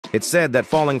It's said that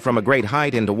falling from a great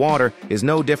height into water is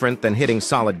no different than hitting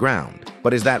solid ground.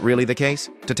 But is that really the case?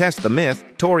 To test the myth,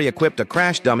 Tori equipped a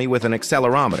crash dummy with an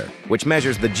accelerometer, which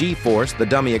measures the G-force the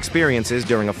dummy experiences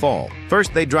during a fall.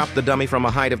 First, they dropped the dummy from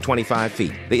a height of 25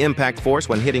 feet. The impact force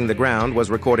when hitting the ground was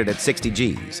recorded at 60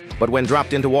 Gs, but when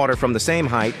dropped into water from the same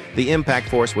height, the impact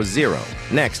force was 0.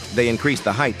 Next, they increased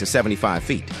the height to 75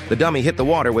 feet. The dummy hit the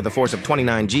water with a force of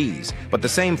 29 Gs, but the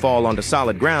same fall onto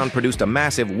solid ground produced a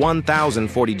massive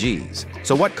 1,040 Gs.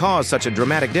 So what caused such a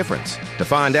dramatic difference? To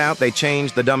find out, they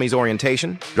changed the dummy's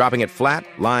orientation, dropping it flat,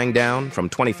 lying down from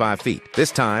 25 feet.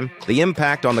 This time, the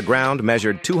impact on the ground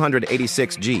measured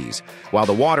 286 Gs, while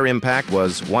the water impact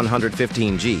was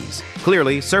 115 Gs.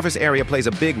 Clearly, surface area plays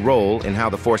a big role in how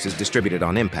the force is distributed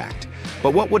on impact.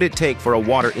 But what would it take for a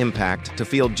water impact to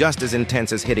feel just as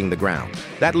intense as hitting the ground?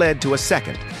 That led to a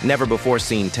second,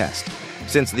 never-before-seen test.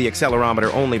 Since the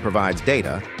accelerometer only provides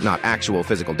data, not actual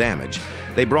physical damage,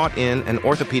 they brought in an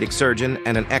orthopedic surgeon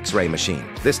and an X-ray machine.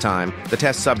 This time, the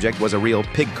test subject was a real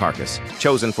pig carcass,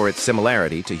 chosen for its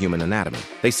similarity to human anatomy.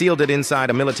 They sealed it inside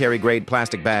a military-grade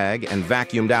plastic bag and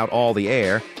vacuumed out all the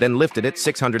air, then lifted it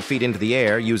 600 feet into the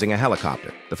air using a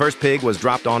helicopter. The first pig was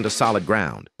dropped onto solid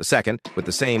ground. The second, with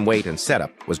the same weight and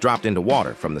setup, was dropped into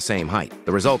water from the same height.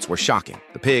 The results were shocking.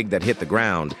 The pig that hit the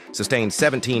ground sustained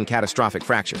 17 catastrophic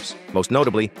fractures. Most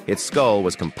notably, its skull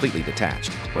was completely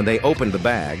detached. When they opened the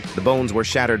bag, the bones were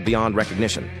shattered beyond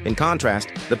recognition. In contrast,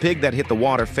 the pig that hit the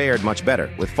water fared much better,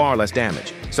 with far less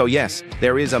damage. So yes,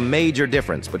 there is a major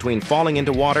difference between falling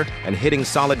into water and hitting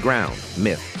solid ground.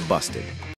 Myth busted.